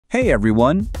Hey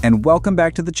everyone, and welcome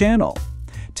back to the channel.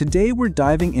 Today we're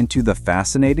diving into the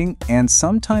fascinating and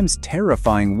sometimes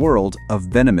terrifying world of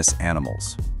venomous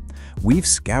animals. We've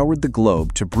scoured the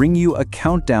globe to bring you a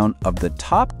countdown of the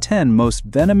top 10 most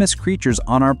venomous creatures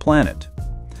on our planet.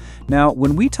 Now,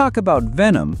 when we talk about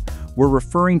venom, we're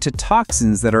referring to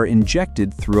toxins that are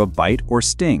injected through a bite or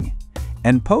sting,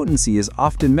 and potency is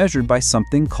often measured by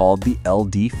something called the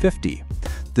LD50.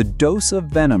 The dose of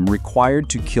venom required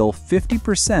to kill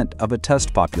 50% of a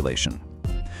test population.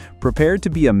 Prepare to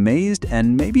be amazed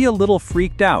and maybe a little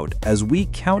freaked out as we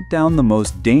count down the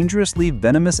most dangerously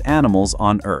venomous animals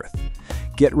on Earth.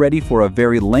 Get ready for a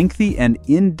very lengthy and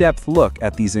in-depth look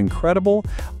at these incredible,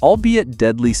 albeit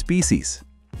deadly species.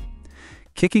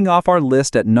 Kicking off our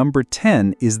list at number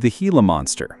 10 is the Gila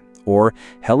Monster, or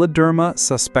Heloderma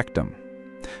suspectum.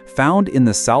 Found in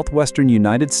the southwestern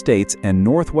United States and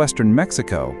northwestern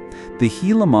Mexico, the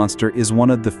Gila monster is one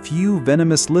of the few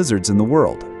venomous lizards in the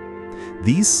world.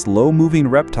 These slow-moving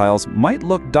reptiles might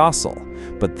look docile,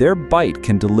 but their bite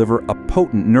can deliver a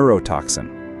potent neurotoxin.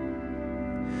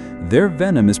 Their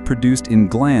venom is produced in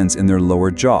glands in their lower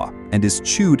jaw and is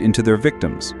chewed into their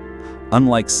victims.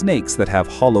 Unlike snakes that have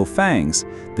hollow fangs,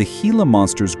 the Gila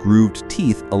monster's grooved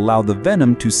teeth allow the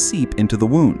venom to seep into the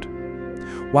wound.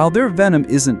 While their venom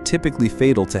isn't typically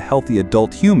fatal to healthy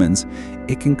adult humans,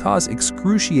 it can cause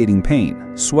excruciating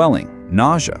pain, swelling,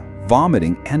 nausea,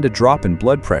 vomiting, and a drop in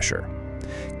blood pressure.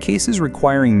 Cases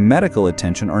requiring medical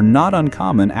attention are not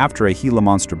uncommon after a Gila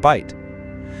monster bite.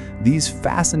 These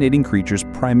fascinating creatures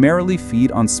primarily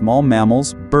feed on small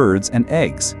mammals, birds, and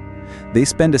eggs. They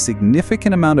spend a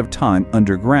significant amount of time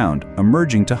underground,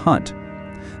 emerging to hunt.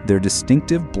 Their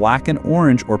distinctive black and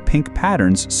orange or pink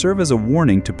patterns serve as a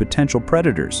warning to potential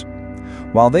predators.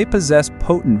 While they possess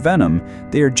potent venom,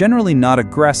 they are generally not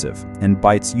aggressive, and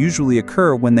bites usually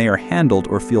occur when they are handled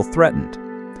or feel threatened.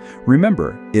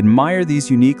 Remember, admire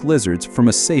these unique lizards from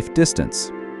a safe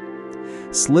distance.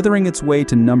 Slithering its way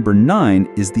to number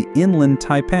 9 is the Inland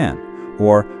Taipan,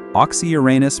 or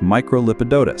Oxyuranus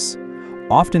microlipidotus.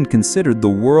 Often considered the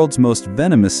world's most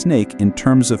venomous snake in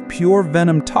terms of pure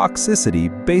venom toxicity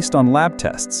based on lab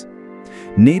tests.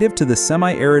 Native to the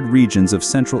semi-arid regions of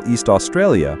Central East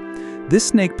Australia, this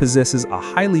snake possesses a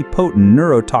highly potent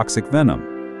neurotoxic venom.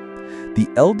 The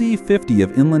LD50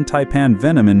 of Inland Taipan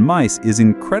venom in mice is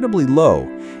incredibly low,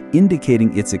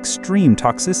 indicating its extreme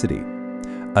toxicity.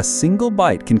 A single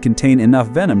bite can contain enough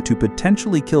venom to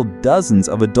potentially kill dozens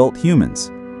of adult humans.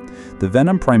 The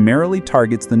venom primarily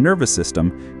targets the nervous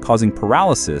system, causing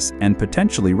paralysis and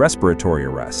potentially respiratory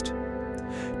arrest.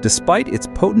 Despite its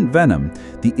potent venom,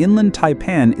 the Inland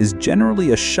Taipan is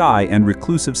generally a shy and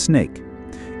reclusive snake.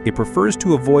 It prefers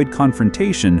to avoid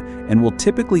confrontation and will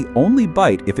typically only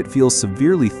bite if it feels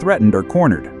severely threatened or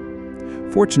cornered.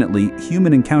 Fortunately,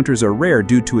 human encounters are rare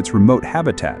due to its remote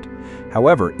habitat.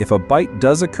 However, if a bite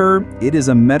does occur, it is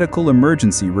a medical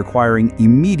emergency requiring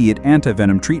immediate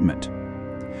antivenom treatment.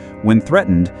 When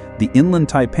threatened, the Inland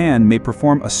Taipan may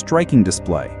perform a striking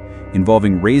display,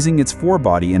 involving raising its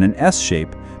forebody in an S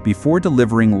shape before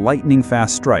delivering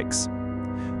lightning-fast strikes.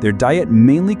 Their diet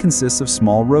mainly consists of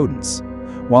small rodents.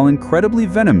 While incredibly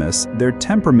venomous, their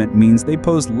temperament means they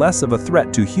pose less of a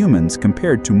threat to humans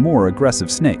compared to more aggressive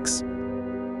snakes.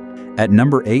 At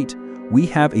number 8, we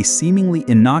have a seemingly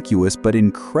innocuous but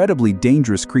incredibly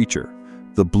dangerous creature,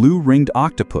 the Blue-Ringed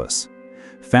Octopus.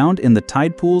 Found in the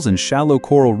tide pools and shallow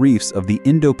coral reefs of the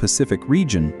Indo-Pacific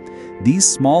region, these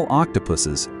small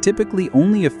octopuses, typically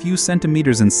only a few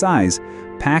centimeters in size,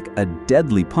 pack a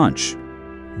deadly punch.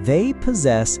 They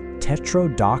possess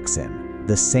tetrodotoxin,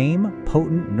 the same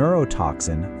potent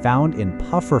neurotoxin found in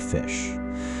pufferfish.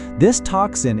 This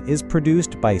toxin is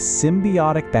produced by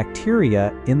symbiotic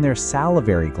bacteria in their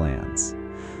salivary glands.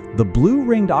 The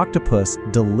blue-ringed octopus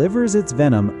delivers its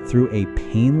venom through a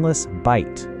painless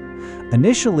bite.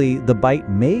 Initially, the bite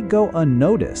may go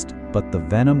unnoticed, but the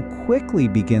venom quickly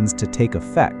begins to take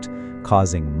effect,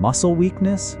 causing muscle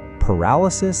weakness,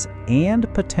 paralysis,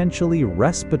 and potentially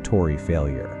respiratory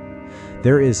failure.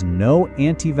 There is no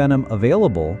antivenom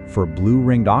available for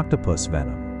blue-ringed octopus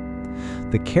venom.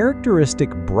 The characteristic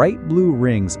bright blue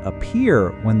rings appear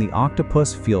when the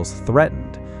octopus feels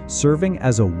threatened, serving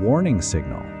as a warning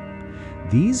signal.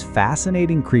 These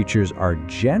fascinating creatures are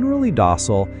generally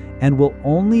docile and will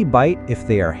only bite if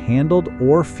they are handled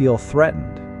or feel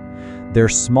threatened. Their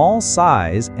small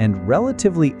size and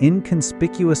relatively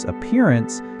inconspicuous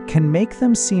appearance can make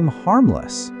them seem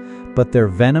harmless, but their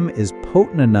venom is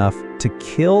potent enough to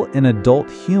kill an adult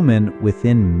human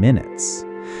within minutes.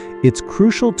 It's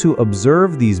crucial to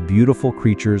observe these beautiful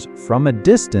creatures from a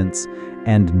distance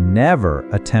and never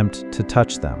attempt to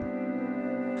touch them.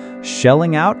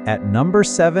 Shelling out at number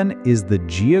 7 is the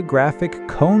Geographic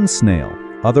Cone Snail,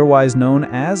 otherwise known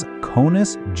as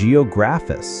Conus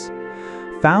geographus.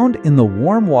 Found in the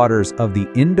warm waters of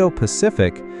the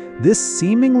Indo-Pacific, this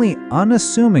seemingly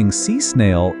unassuming sea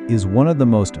snail is one of the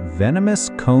most venomous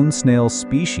cone snail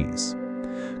species.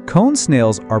 Cone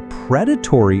snails are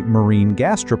predatory marine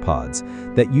gastropods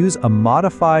that use a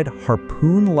modified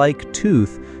harpoon-like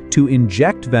tooth to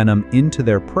inject venom into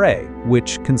their prey,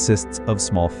 which consists of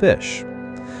small fish.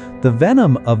 The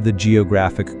venom of the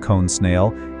Geographic Cone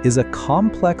Snail is a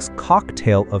complex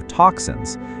cocktail of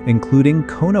toxins, including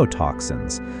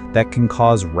conotoxins, that can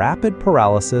cause rapid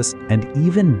paralysis and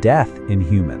even death in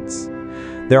humans.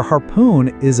 Their harpoon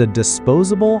is a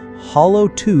disposable, hollow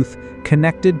tooth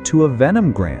connected to a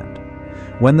venom gland.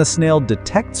 When the snail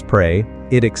detects prey,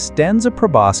 it extends a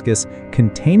proboscis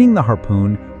containing the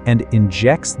harpoon and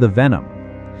injects the venom.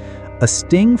 A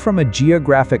sting from a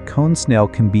Geographic Cone Snail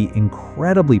can be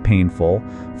incredibly painful,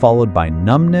 followed by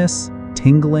numbness,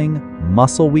 tingling,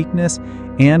 muscle weakness,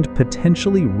 and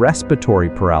potentially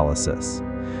respiratory paralysis.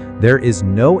 There is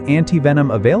no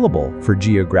antivenom available for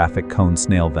Geographic Cone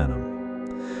Snail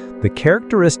venom. The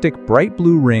characteristic bright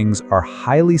blue rings are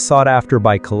highly sought after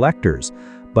by collectors,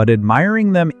 but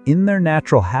admiring them in their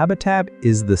natural habitat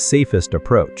is the safest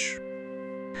approach.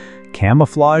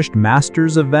 Camouflaged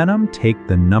masters of venom take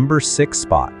the number 6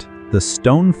 spot, the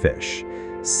stonefish,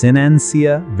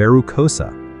 Synansia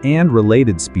verrucosa, and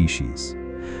related species.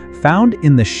 Found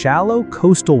in the shallow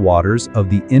coastal waters of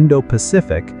the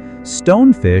Indo-Pacific,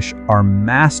 stonefish are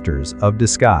masters of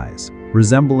disguise,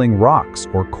 resembling rocks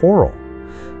or coral.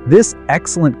 This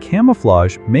excellent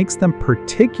camouflage makes them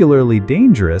particularly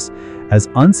dangerous, as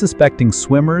unsuspecting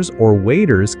swimmers or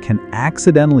waders can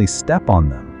accidentally step on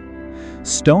them.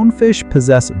 Stonefish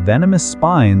possess venomous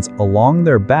spines along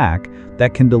their back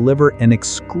that can deliver an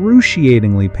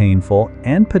excruciatingly painful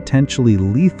and potentially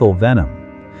lethal venom.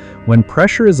 When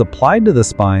pressure is applied to the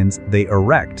spines, they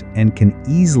erect and can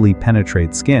easily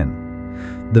penetrate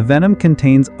skin. The venom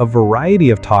contains a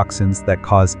variety of toxins that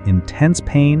cause intense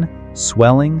pain,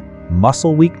 swelling,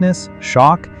 muscle weakness,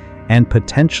 shock, and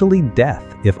potentially death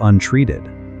if untreated.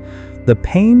 The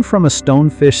pain from a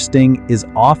stonefish sting is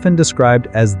often described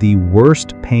as the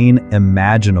worst pain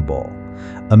imaginable.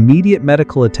 Immediate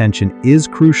medical attention is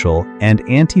crucial, and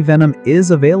antivenom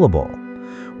is available.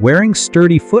 Wearing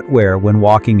sturdy footwear when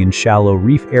walking in shallow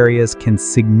reef areas can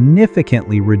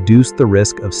significantly reduce the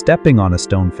risk of stepping on a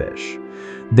stonefish.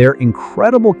 Their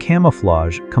incredible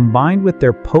camouflage, combined with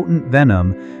their potent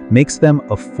venom, makes them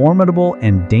a formidable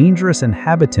and dangerous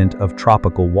inhabitant of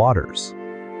tropical waters.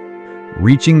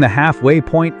 Reaching the halfway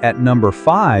point at number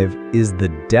 5 is the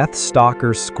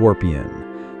deathstalker scorpion,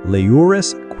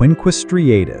 Leiurus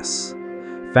quinquestriatus.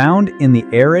 Found in the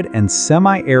arid and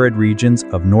semi-arid regions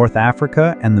of North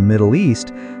Africa and the Middle East,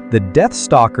 the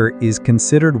deathstalker is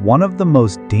considered one of the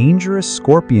most dangerous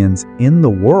scorpions in the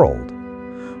world.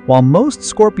 While most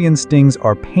scorpion stings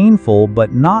are painful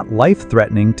but not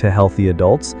life-threatening to healthy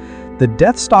adults, the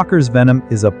deathstalker's venom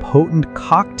is a potent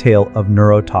cocktail of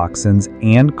neurotoxins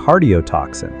and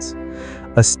cardiotoxins.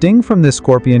 A sting from this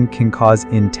scorpion can cause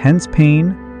intense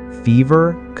pain,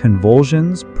 fever,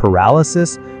 convulsions,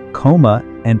 paralysis, coma,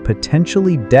 and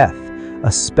potentially death,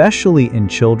 especially in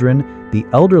children, the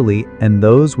elderly, and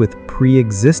those with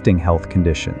pre-existing health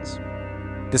conditions.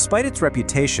 Despite its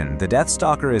reputation, the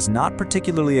deathstalker is not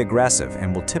particularly aggressive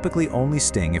and will typically only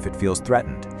sting if it feels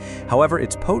threatened. However,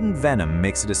 its potent venom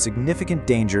makes it a significant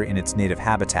danger in its native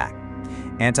habitat.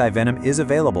 Antivenom is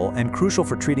available and crucial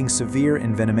for treating severe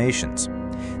envenomations.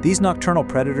 These nocturnal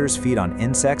predators feed on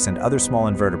insects and other small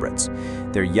invertebrates.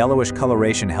 Their yellowish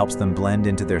coloration helps them blend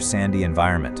into their sandy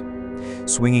environment.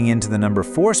 Swinging into the number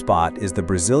 4 spot is the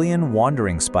Brazilian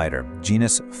wandering spider,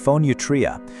 genus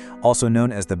Phoneutria, also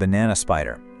known as the banana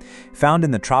spider. Found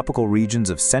in the tropical regions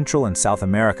of Central and South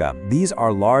America, these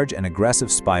are large and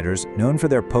aggressive spiders known for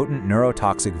their potent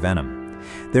neurotoxic venom.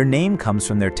 Their name comes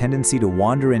from their tendency to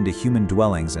wander into human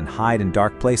dwellings and hide in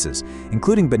dark places,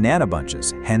 including banana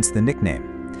bunches, hence the nickname.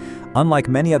 Unlike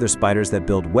many other spiders that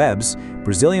build webs,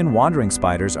 Brazilian wandering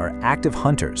spiders are active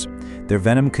hunters. Their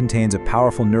venom contains a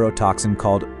powerful neurotoxin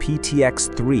called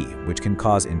PTX3, which can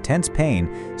cause intense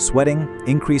pain, sweating,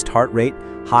 increased heart rate,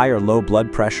 high or low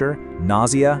blood pressure,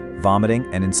 nausea, vomiting,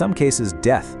 and in some cases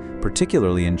death,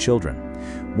 particularly in children.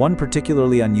 One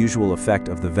particularly unusual effect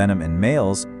of the venom in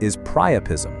males is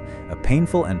priapism, a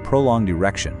painful and prolonged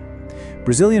erection.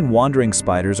 Brazilian wandering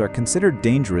spiders are considered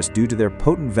dangerous due to their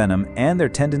potent venom and their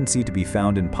tendency to be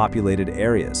found in populated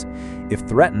areas. If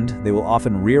threatened, they will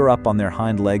often rear up on their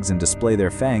hind legs and display their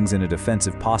fangs in a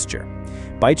defensive posture.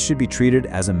 Bites should be treated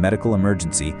as a medical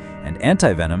emergency, and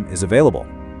antivenom is available.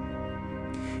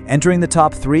 Entering the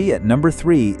top 3 at number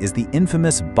 3 is the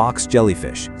infamous box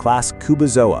jellyfish, class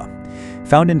Cubozoa.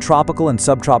 Found in tropical and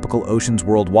subtropical oceans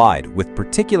worldwide, with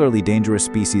particularly dangerous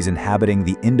species inhabiting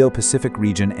the Indo-Pacific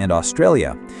region and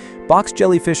Australia, box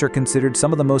jellyfish are considered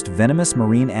some of the most venomous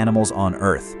marine animals on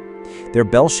Earth. Their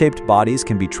bell-shaped bodies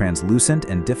can be translucent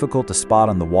and difficult to spot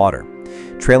on the water.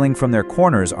 Trailing from their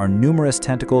corners are numerous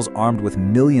tentacles armed with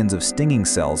millions of stinging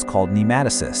cells called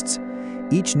nematocysts.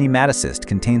 Each nematocyst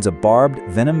contains a barbed,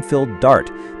 venom-filled dart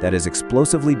that is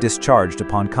explosively discharged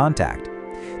upon contact.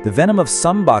 The venom of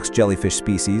some box jellyfish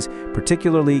species,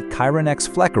 particularly Chironex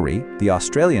fleckeri, the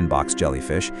Australian box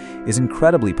jellyfish, is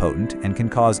incredibly potent and can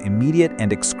cause immediate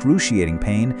and excruciating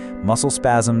pain, muscle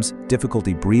spasms,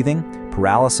 difficulty breathing,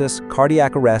 paralysis,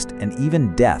 cardiac arrest, and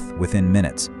even death within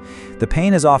minutes. The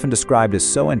pain is often described as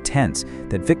so intense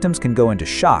that victims can go into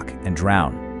shock and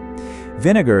drown.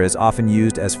 Vinegar is often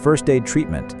used as first aid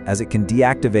treatment as it can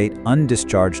deactivate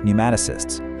undischarged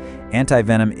nematocysts.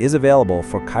 Antivenom is available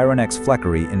for Chironex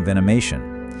fleckeri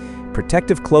envenomation.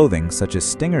 Protective clothing, such as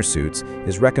stinger suits,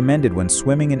 is recommended when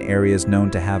swimming in areas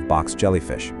known to have box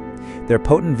jellyfish. Their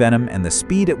potent venom and the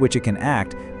speed at which it can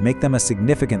act make them a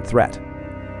significant threat.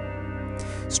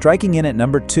 Striking in at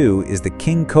number 2 is the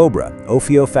king cobra,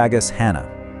 Ophiophagus hanna.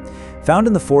 Found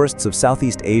in the forests of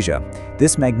Southeast Asia,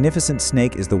 this magnificent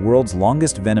snake is the world's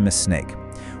longest venomous snake.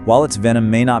 While its venom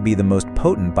may not be the most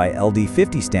potent by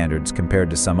LD50 standards compared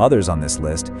to some others on this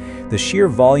list, the sheer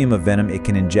volume of venom it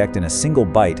can inject in a single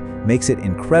bite makes it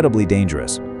incredibly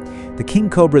dangerous. The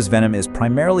king cobra's venom is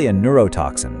primarily a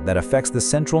neurotoxin that affects the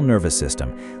central nervous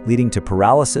system, leading to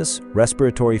paralysis,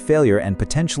 respiratory failure, and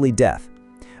potentially death.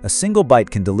 A single bite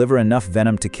can deliver enough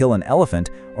venom to kill an elephant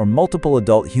or multiple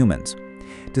adult humans.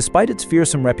 Despite its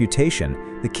fearsome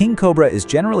reputation, the king cobra is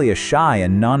generally a shy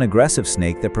and non-aggressive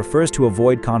snake that prefers to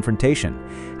avoid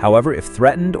confrontation. However, if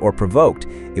threatened or provoked,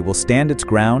 it will stand its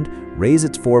ground, raise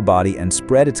its forebody, and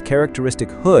spread its characteristic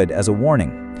hood as a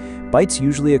warning. Bites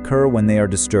usually occur when they are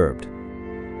disturbed.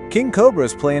 King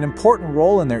cobras play an important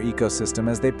role in their ecosystem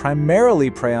as they primarily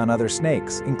prey on other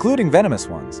snakes, including venomous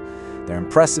ones. Their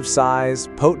impressive size,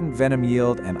 potent venom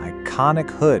yield, and iconic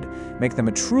hood make them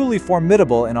a truly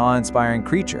formidable and awe-inspiring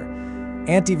creature.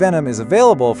 Antivenom is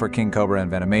available for king cobra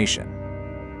envenomation.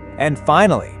 And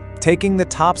finally, taking the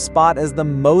top spot as the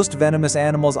most venomous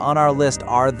animals on our list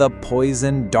are the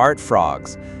poison dart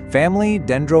frogs, family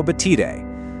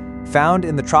Dendrobatidae. Found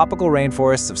in the tropical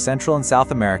rainforests of Central and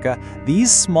South America,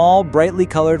 these small, brightly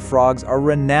colored frogs are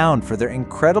renowned for their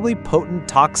incredibly potent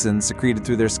toxins secreted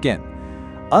through their skin.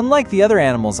 Unlike the other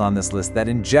animals on this list that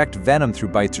inject venom through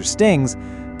bites or stings,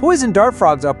 poison dart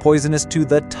frogs are poisonous to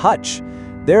the touch.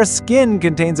 Their skin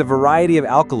contains a variety of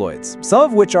alkaloids, some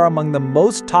of which are among the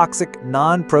most toxic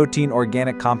non-protein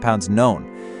organic compounds known.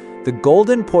 The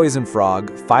golden poison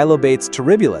frog, Phyllobates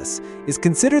terribilis, is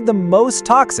considered the most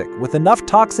toxic, with enough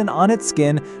toxin on its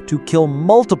skin to kill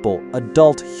multiple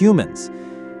adult humans.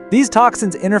 These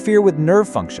toxins interfere with nerve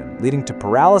function, leading to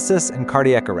paralysis and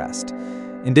cardiac arrest.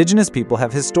 Indigenous people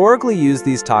have historically used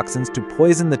these toxins to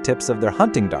poison the tips of their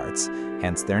hunting darts,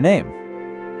 hence their name.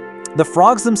 The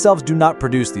frogs themselves do not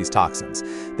produce these toxins.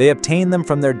 They obtain them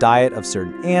from their diet of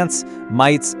certain ants,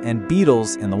 mites, and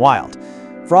beetles in the wild.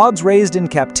 Frogs raised in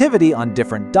captivity on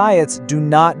different diets do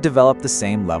not develop the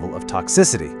same level of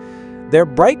toxicity. Their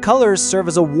bright colors serve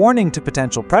as a warning to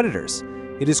potential predators.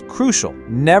 It is crucial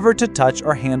never to touch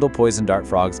or handle poison dart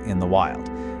frogs in the wild,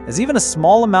 as even a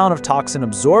small amount of toxin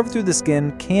absorbed through the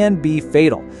skin can be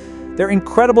fatal. Their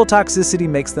incredible toxicity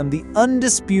makes them the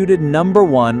undisputed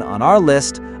 #1 on our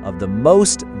list of the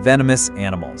most venomous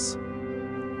animals.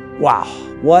 Wow,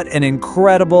 what an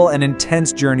incredible and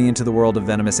intense journey into the world of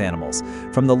venomous animals.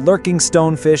 From the lurking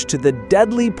stonefish to the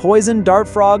deadly poison dart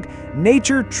frog,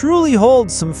 nature truly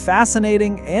holds some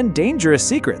fascinating and dangerous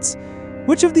secrets.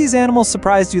 Which of these animals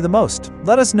surprised you the most?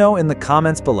 Let us know in the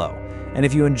comments below. And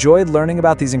if you enjoyed learning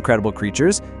about these incredible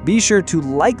creatures, be sure to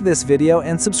like this video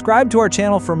and subscribe to our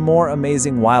channel for more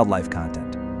amazing wildlife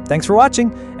content. Thanks for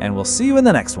watching, and we'll see you in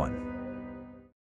the next one.